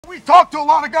We talked to a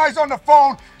lot of guys on the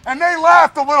phone, and they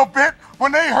laughed a little bit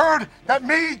when they heard that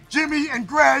me, Jimmy, and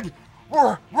Greg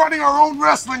were running our own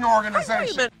wrestling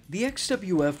organization. The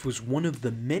XWF was one of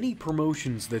the many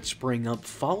promotions that sprang up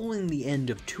following the end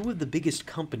of two of the biggest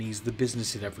companies the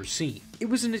business had ever seen. It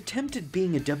was an attempt at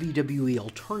being a WWE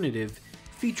alternative,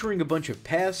 featuring a bunch of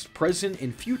past, present,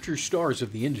 and future stars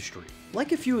of the industry.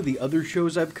 Like a few of the other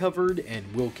shows I've covered,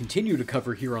 and will continue to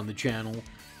cover here on the channel,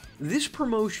 this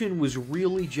promotion was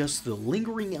really just the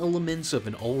lingering elements of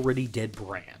an already dead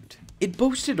brand. It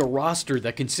boasted a roster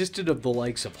that consisted of the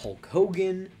likes of Hulk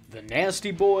Hogan, the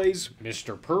Nasty Boys,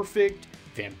 Mr. Perfect,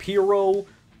 Vampiro,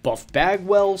 Buff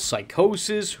Bagwell,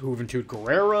 Psychosis, Juventud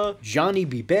Guerrera, Johnny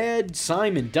B. Bad,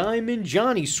 Simon Diamond,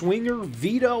 Johnny Swinger,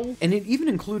 Vito, and it even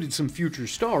included some future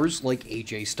stars like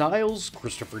AJ Styles,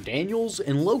 Christopher Daniels,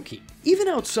 and Loki. Even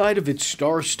outside of its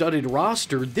star-studded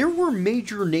roster, there were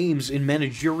major names in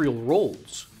managerial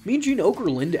roles. Mean Gene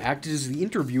Okerlund acted as the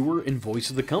interviewer and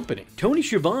voice of the company. Tony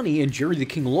Schiavone and Jerry the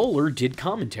King Lawler did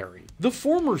commentary. The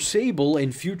former Sable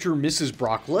and future Mrs.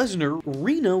 Brock Lesnar,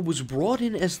 Rena, was brought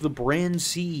in as the brand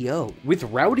CEO, with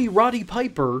Roddy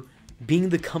Piper being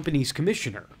the company's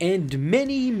commissioner, and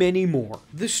many, many more.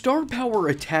 The star power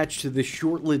attached to this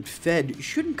short-lived Fed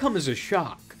shouldn't come as a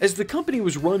shock, as the company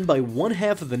was run by one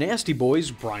half of the Nasty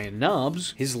Boys, Brian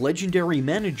Knobbs, his legendary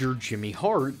manager Jimmy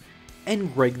Hart,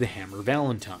 and Greg The Hammer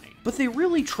Valentine. But they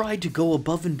really tried to go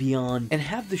above and beyond and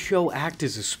have the show act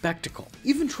as a spectacle,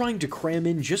 even trying to cram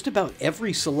in just about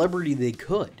every celebrity they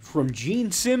could, from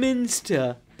Gene Simmons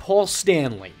to Paul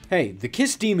Stanley. Hey, the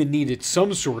Kiss Demon needed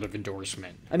some sort of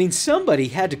endorsement. I mean, somebody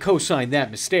had to co-sign that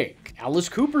mistake. Alice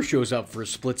Cooper shows up for a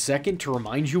split second to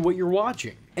remind you what you're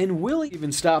watching. And Willie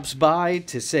even stops by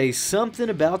to say something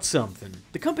about something.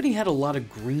 The company had a lot of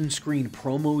green screen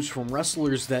promos from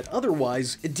wrestlers that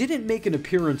otherwise didn't make an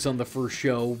appearance on the first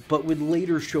show, but would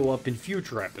later show up in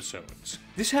future episodes.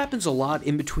 This happens a lot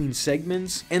in between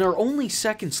segments, and are only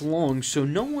seconds long, so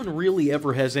no one really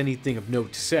ever has anything of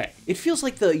note to say. It feels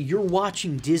like the You're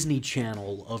Watching Disney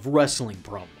Channel of wrestling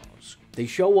promos. They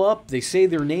show up, they say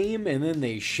their name, and then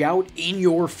they shout in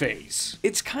your face.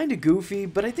 It's kinda goofy,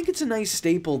 but I think it's a nice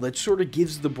staple that sorta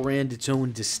gives the brand its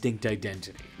own distinct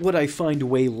identity. What I find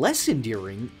way less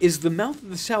endearing is the Mouth of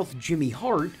the South Jimmy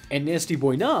Hart and Nasty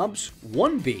Boy Knobbs,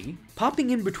 1B, popping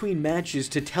in between matches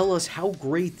to tell us how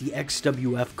great the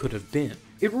XWF could have been.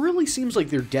 It really seems like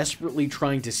they're desperately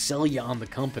trying to sell you on the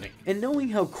company, and knowing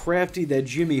how crafty that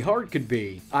Jimmy Hart could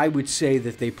be, I would say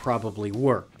that they probably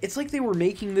were. It's like they were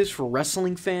making this for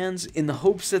wrestling fans in the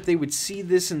hopes that they would see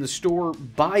this in the store,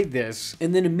 buy this,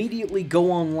 and then immediately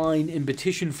go online and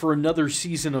petition for another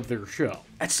season of their show.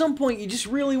 At some point, you just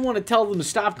really want to tell them to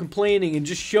stop complaining and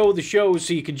just show the show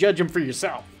so you can judge them for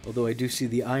yourself. Although I do see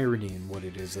the irony in what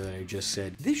it is that I just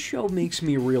said. This show makes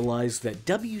me realize that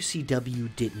WCW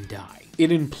didn't die.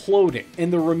 It imploded,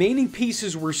 and the remaining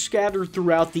pieces were scattered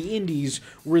throughout the indies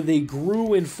where they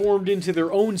grew and formed into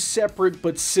their own separate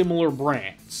but similar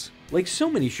brands. Like so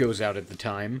many shows out at the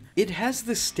time, it has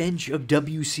the stench of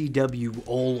WCW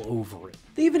all over it.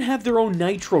 They even have their own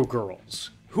Nitro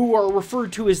Girls, who are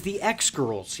referred to as the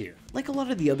X-Girls here. Like a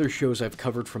lot of the other shows I've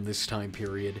covered from this time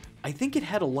period, I think it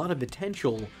had a lot of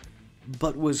potential,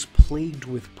 but was plagued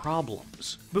with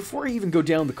problems. Before I even go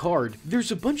down the card,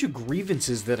 there's a bunch of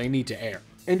grievances that I need to air,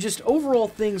 and just overall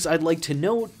things I'd like to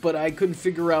note, but I couldn't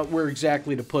figure out where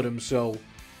exactly to put them, so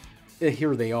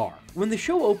here they are. When the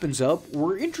show opens up,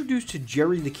 we're introduced to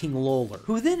Jerry the King Lawler,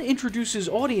 who then introduces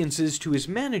audiences to his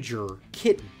manager,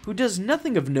 Kitten, who does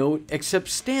nothing of note except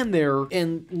stand there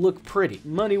and look pretty.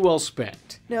 Money well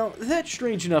spent. Now, that's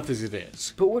strange enough as it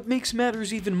is, but what makes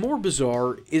matters even more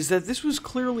bizarre is that this was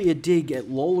clearly a dig at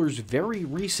Lawler's very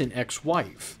recent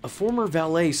ex-wife, a former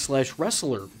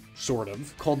valet/wrestler, sort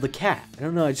of, called the Cat. I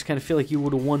don't know, I just kind of feel like you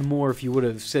would have won more if you would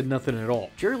have said nothing at all.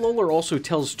 Jerry Lawler also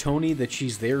tells Tony that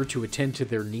she's there to attend to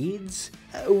their needs,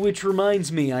 which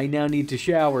reminds me I now need to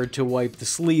shower to wipe the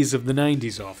sleaze of the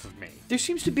 90s off of me. There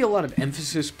seems to be a lot of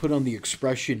emphasis put on the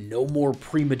expression no more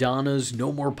prima donnas,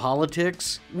 no more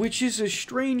politics, which is a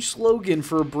strange slogan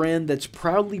for a brand that's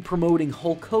proudly promoting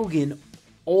Hulk Hogan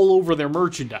all over their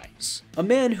merchandise. A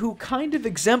man who kind of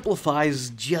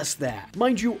exemplifies just that.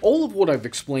 Mind you, all of what I've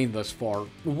explained thus far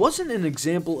wasn't an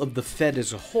example of the Fed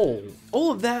as a whole.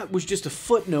 All of that was just a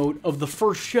footnote of the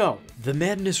first show. The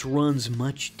madness runs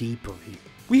much deeper here.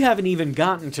 We haven't even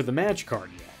gotten to the match card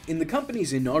yet. In the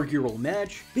company's inaugural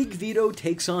match, Big Vito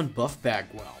takes on Buff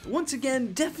Bagwell. Once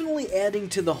again, definitely adding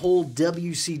to the whole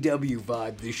WCW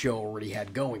vibe this show already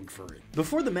had going for it.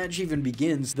 Before the match even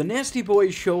begins, the Nasty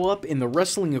Boys show up in the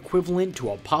wrestling equivalent to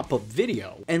a pop-up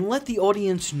video and let the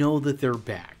audience know that they're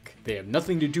back. They have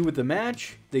nothing to do with the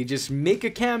match, they just make a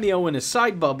cameo in a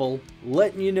side bubble,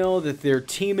 letting you know that they're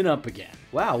teaming up again.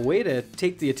 Wow, way to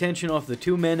take the attention off the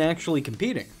two men actually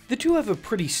competing. The two have a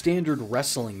pretty standard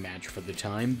wrestling match for the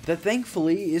time that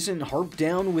thankfully isn't harped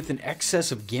down with an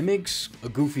excess of gimmicks, a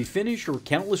goofy finish, or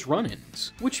countless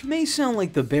run-ins, which may sound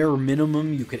like the bare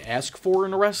minimum you could ask for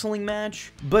in a wrestling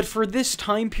match, but for this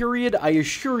time period, I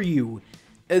assure you,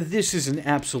 this is an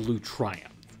absolute triumph.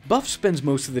 Buff spends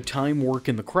most of the time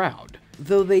working the crowd,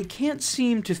 though they can't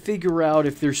seem to figure out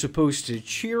if they're supposed to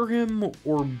cheer him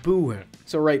or boo him.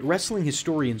 So right, wrestling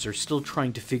historians are still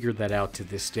trying to figure that out to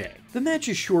this day. The match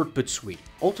is short but sweet,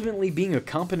 ultimately being a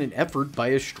competent effort by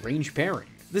a strange pairing.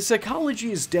 The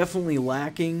psychology is definitely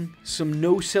lacking, some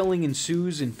no-selling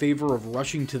ensues in favor of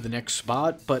rushing to the next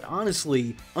spot, but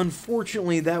honestly,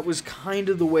 unfortunately that was kind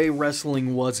of the way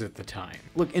wrestling was at the time.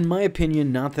 Look, in my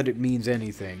opinion, not that it means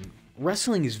anything,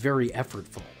 wrestling is very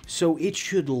effortful, so it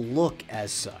should look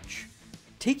as such.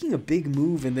 Taking a big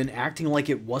move and then acting like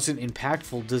it wasn't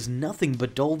impactful does nothing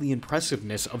but dull the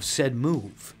impressiveness of said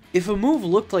move. If a move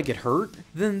looked like it hurt,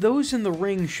 then those in the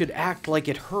ring should act like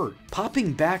it hurt.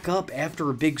 Popping back up after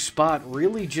a big spot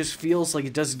really just feels like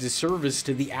it does a disservice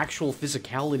to the actual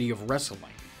physicality of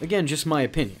wrestling. Again, just my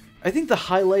opinion. I think the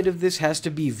highlight of this has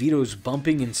to be Vito's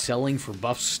bumping and selling for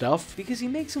Buff's stuff, because he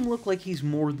makes him look like he's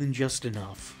more than just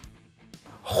enough.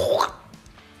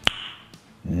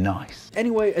 Nice.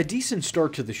 Anyway, a decent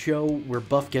start to the show where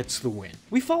Buff gets the win.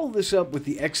 We follow this up with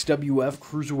the XWF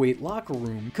Cruiserweight locker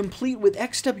room, complete with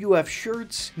XWF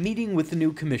shirts, meeting with the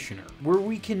new commissioner, where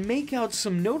we can make out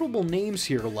some notable names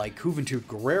here like Juventud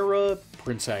Guerrera,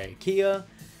 Prince Iaukea,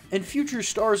 and future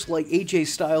stars like AJ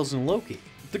Styles and Loki.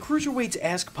 The Cruiserweights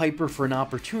ask Piper for an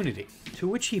opportunity, to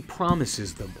which he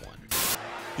promises them one.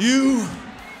 You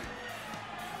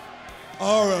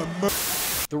are a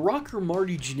The rocker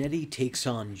Marty Jannetty takes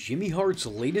on Jimmy Hart's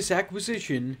latest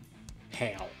acquisition,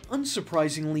 Hale.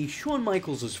 Unsurprisingly, Shawn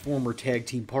Michaels' former tag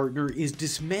team partner is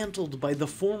dismantled by the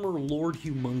former Lord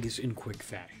Humongous in quick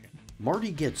fashion.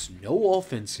 Marty gets no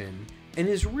offense in, and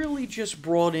is really just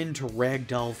brought in to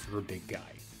ragdoll for a big guy.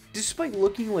 Despite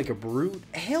looking like a brute,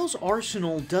 Hale's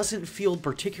arsenal doesn't feel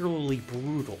particularly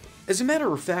brutal. As a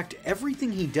matter of fact,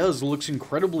 everything he does looks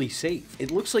incredibly safe.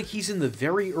 It looks like he's in the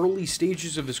very early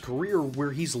stages of his career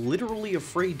where he's literally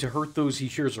afraid to hurt those he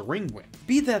shares a ring with.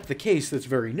 Be that the case, that's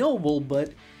very noble,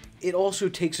 but it also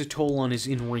takes a toll on his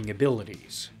in-ring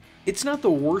abilities. It's not the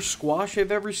worst squash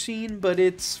I've ever seen, but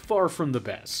it's far from the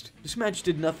best. This match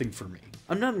did nothing for me.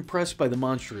 I'm not impressed by the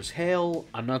monstrous Hale,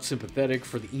 I'm not sympathetic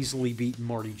for the easily beaten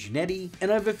Marty Jannetty, and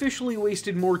I've officially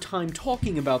wasted more time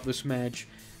talking about this match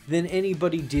than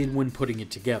anybody did when putting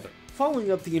it together.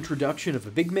 Following up the introduction of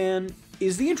a big man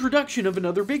is the introduction of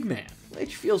another big man,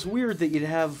 which feels weird that you'd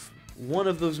have one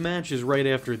of those matches right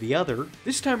after the other.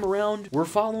 This time around, we're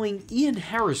following Ian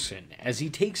Harrison as he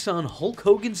takes on Hulk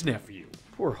Hogan's nephew.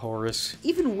 Poor Horace.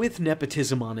 Even with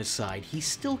nepotism on his side, he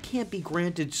still can't be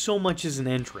granted so much as an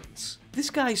entrance. This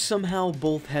guy somehow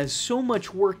both has so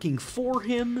much working for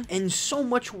him and so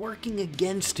much working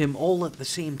against him all at the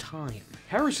same time.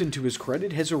 Harrison, to his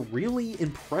credit, has a really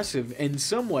impressive and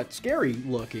somewhat scary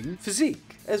looking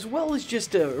physique, as well as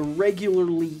just a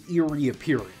regularly eerie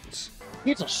appearance.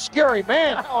 He's a scary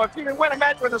man. Oh, if you can win a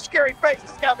match with a scary face,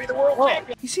 he's got to be the world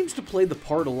champion. He seems to play the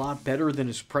part a lot better than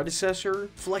his predecessor,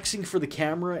 flexing for the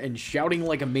camera and shouting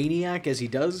like a maniac as he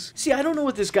does. See, I don't know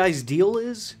what this guy's deal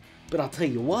is, but I'll tell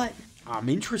you what, I'm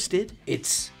interested.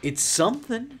 It's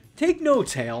something. Take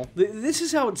notes, Hale. This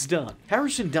is how it's done.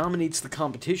 Harrison dominates the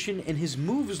competition, and his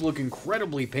moves look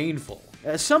incredibly painful.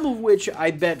 Some of which I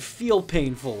bet feel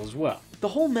painful as well. The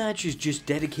whole match is just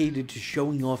dedicated to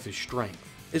showing off his strength,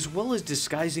 as well as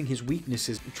disguising his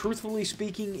weaknesses. Truthfully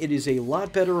speaking, it is a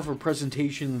lot better of a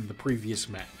presentation than the previous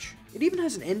match. It even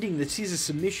has an ending that sees a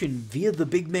submission via the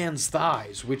big man's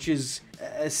thighs, which is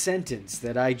a sentence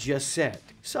that I just said.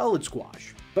 Solid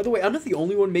squash. By the way, I'm not the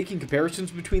only one making comparisons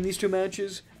between these two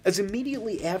matches, as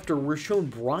immediately after we're shown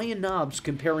Brian Knobbs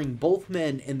comparing both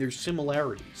men and their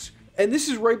similarities. And this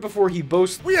is right before he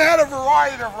boasts, We had a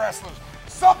variety of wrestlers,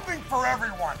 something for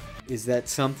everyone. Is that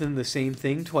something the same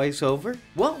thing twice over?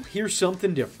 Well, here's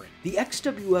something different. The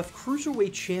XWF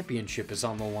Cruiserweight Championship is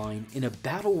on the line in a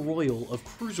battle royal of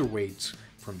cruiserweights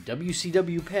from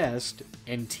WCW past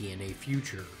and TNA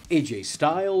future. AJ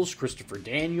Styles, Christopher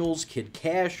Daniels, Kid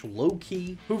Cash,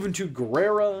 Loki, Juventud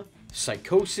Guerrera,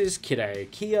 Psychosis, Kid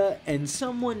Iaukea, and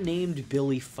someone named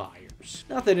Billy Fires.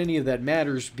 Not that any of that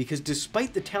matters, because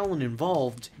despite the talent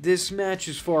involved, this match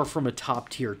is far from a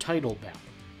top-tier title battle.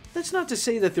 That's not to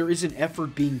say that there isn't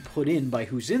effort being put in by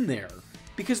who's in there.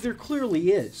 because there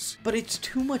clearly is, but it's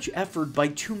too much effort by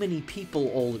too many people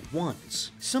all at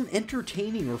once. Some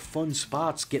entertaining or fun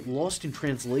spots get lost in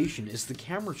translation as the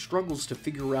camera struggles to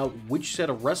figure out which set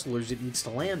of wrestlers it needs to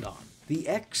land on. The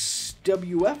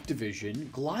XWF division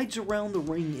glides around the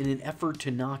ring in an effort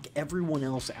to knock everyone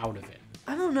else out of it.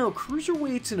 I don't know,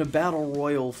 cruiserweights in a battle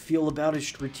royal feel about as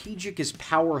strategic as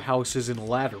powerhouses in a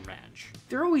ladder match.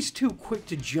 They're always too quick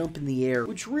to jump in the air,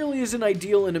 which really isn't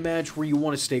ideal in a match where you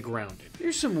want to stay grounded.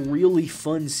 There's some really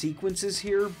fun sequences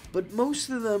here, but most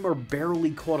of them are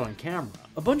barely caught on camera.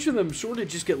 A bunch of them sort of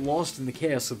just get lost in the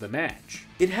chaos of the match.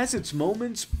 It has its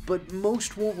moments, but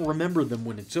most won't remember them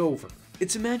when it's over.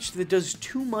 It's a match that does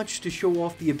too much to show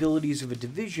off the abilities of a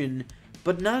division,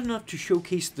 but not enough to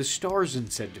showcase the stars in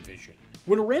said division.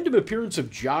 When a random appearance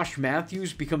of Josh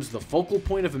Matthews becomes the focal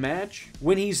point of a match,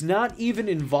 when he's not even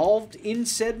involved in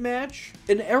said match,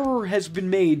 an error has been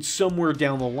made somewhere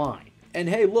down the line. And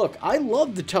hey look, I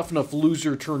love the tough enough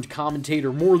loser turned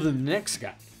commentator more than the next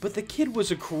guy, but the kid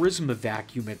was a charisma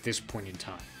vacuum at this point in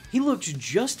time. He looks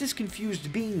just as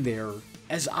confused being there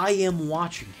as I am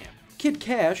watching him. Kid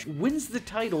Cash wins the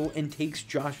title and takes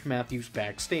Josh Matthews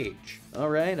backstage.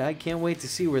 Alright, I can't wait to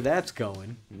see where that's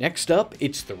going. Next up,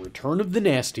 it's the return of the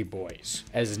Nasty Boys,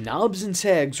 as Knobs and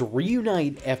Sags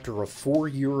reunite after a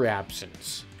 4-year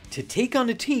absence, to take on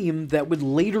a team that would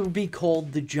later be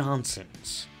called the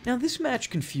Johnsons. Now this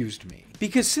match confused me,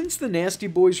 because since the Nasty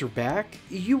Boys are back,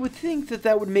 you would think that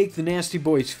that would make the Nasty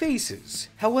Boys faces.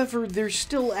 However, they're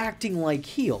still acting like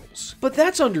heels. But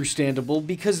that's understandable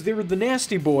because they're the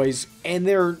Nasty Boys and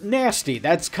they're nasty.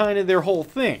 That's kind of their whole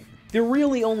thing. They're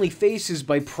really only faces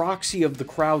by proxy of the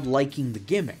crowd liking the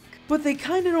gimmick. But they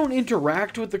kinda don't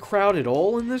interact with the crowd at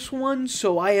all in this one,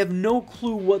 so I have no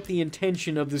clue what the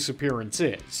intention of this appearance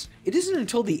is. It isn't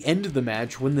until the end of the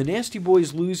match when the Nasty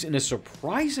Boys lose in a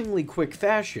surprisingly quick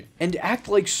fashion, and act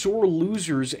like sore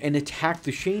losers and attack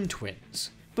the Shane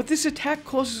twins. But this attack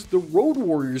causes the Road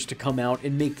Warriors to come out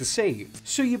and make the save.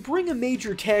 So you bring a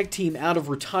major tag team out of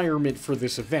retirement for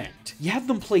this event. You have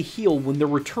them play heel when their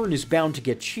return is bound to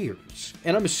get cheers.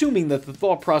 And I'm assuming that the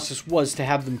thought process was to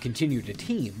have them continue to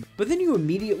team. But then you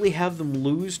immediately have them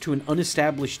lose to an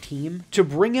unestablished team to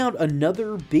bring out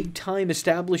another big-time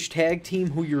established tag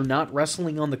team who you're not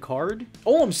wrestling on the card?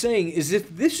 All I'm saying is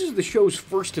if this is the show's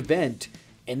first event,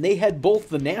 and they had both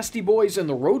the Nasty Boys and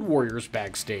the Road Warriors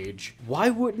backstage,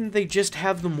 why wouldn't they just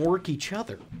have them work each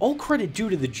other? All credit due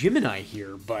to the Gemini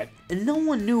here, but no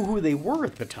one knew who they were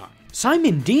at the time.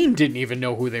 Simon Dean didn't even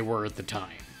know who they were at the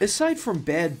time. Aside from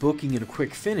bad booking and a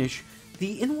quick finish,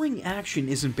 the in-ring action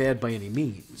isn't bad by any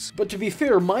means. But to be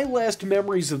fair, my last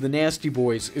memories of the Nasty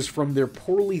Boys is from their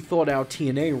poorly thought out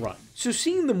TNA run. So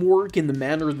seeing them work in the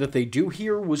manner that they do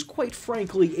here was quite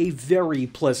frankly a very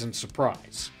pleasant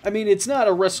surprise. I mean, it's not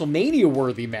a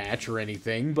WrestleMania-worthy match or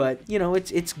anything, but, you know,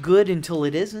 it's good until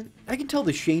it isn't. I can tell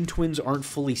the Shane twins aren't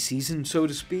fully seasoned, so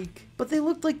to speak, but they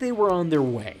looked like they were on their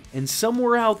way. And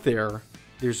somewhere out there,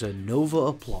 there's a Nova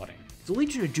applauding. The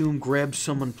Legion of Doom grabs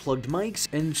some unplugged mics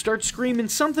and starts screaming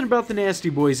something about the Nasty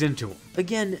Boys into them.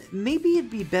 Again, maybe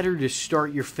it'd be better to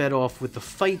start your fed off with the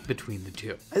fight between the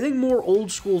two. I think more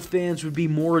old school fans would be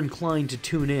more inclined to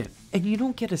tune in. And you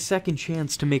don't get a second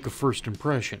chance to make a first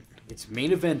impression. It's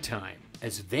main event time,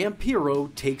 as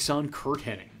Vampiro takes on Curt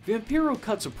Hennig. Vampiro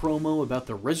cuts a promo about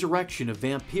the resurrection of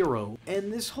Vampiro,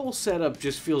 and this whole setup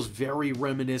just feels very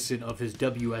reminiscent of his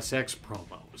WSX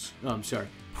promo.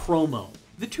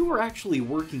 The two are actually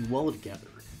working well together,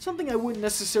 something I wouldn't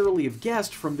necessarily have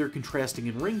guessed from their contrasting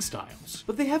in-ring styles.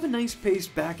 But they have a nice pace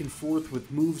back and forth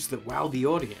with moves that wow the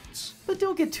audience. But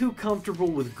don't get too comfortable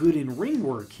with good in-ring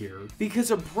work here, because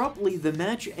abruptly the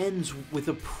match ends with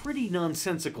a pretty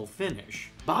nonsensical finish.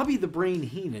 Bobby the Brain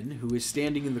Heenan, who is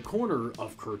standing in the corner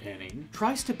of Curt Hennig,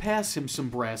 tries to pass him some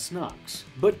brass knucks.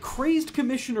 But crazed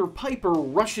Commissioner Piper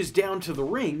rushes down to the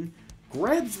ring,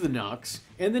 grabs the knucks,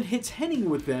 and then hits Hennig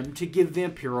with them to give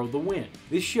Vampiro the win.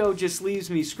 This show just leaves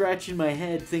me scratching my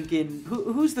head thinking,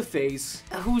 who's the face?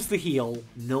 Who's the heel?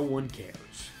 No one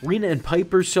cares. Rena and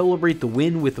Piper celebrate the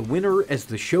win with the winner as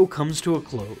the show comes to a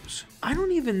close. I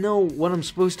don't even know what I'm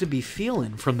supposed to be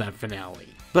feeling from that finale,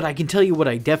 but I can tell you what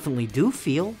I definitely do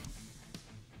feel.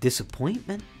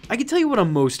 Disappointment. I can tell you what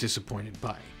I'm most disappointed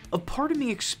by. A part of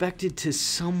me expected to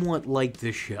somewhat like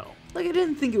this show. Like, I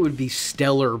didn't think it would be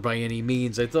stellar by any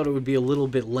means. I thought it would be a little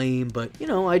bit lame, but, you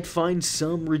know, I'd find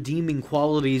some redeeming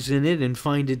qualities in it and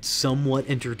find it somewhat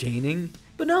entertaining.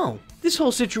 But no, this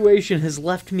whole situation has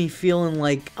left me feeling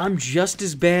like I'm just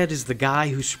as bad as the guy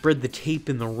who spread the tape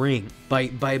in the ring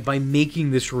by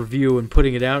making this review and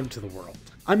putting it out into the world.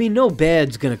 I mean, no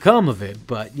bad's gonna come of it,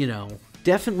 but, you know,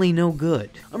 definitely no good.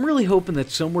 I'm really hoping that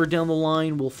somewhere down the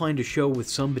line we'll find a show with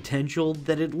some potential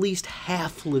that at least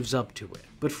half lives up to it.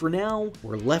 But for now,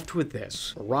 we're left with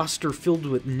this. A roster filled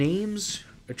with names,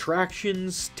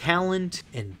 attractions, talent,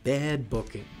 and bad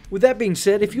booking. With that being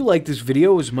said, if you like this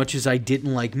video as much as I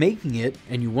didn't like making it,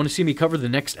 and you want to see me cover the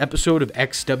next episode of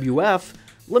XWF,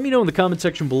 let me know in the comment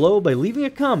section below by leaving a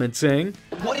comment saying,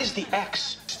 "What does the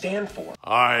X stand for?"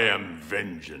 I am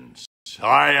vengeance.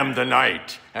 I am the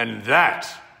night, and that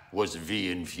was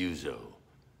Infuso.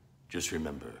 Just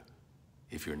remember,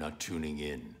 if you're not tuning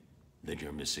in, then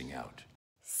you're missing out.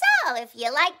 So, if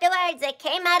you like the words that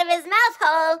came out of his mouth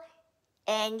hole,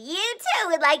 and you too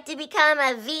would like to become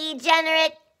a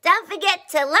V-generate, don't forget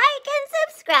to like and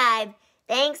subscribe.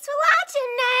 Thanks for watching,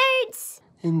 nerds!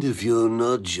 And if you're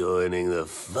not joining the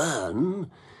fun,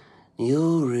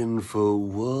 you're in for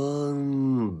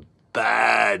one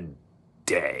bad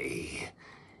day.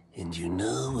 And you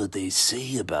know what they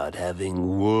say about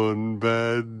having one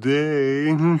bad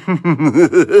day?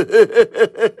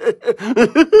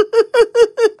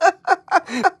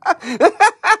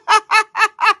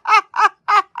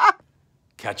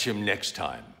 Catch him next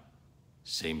time.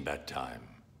 Same bad time.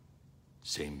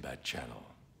 Same bad channel.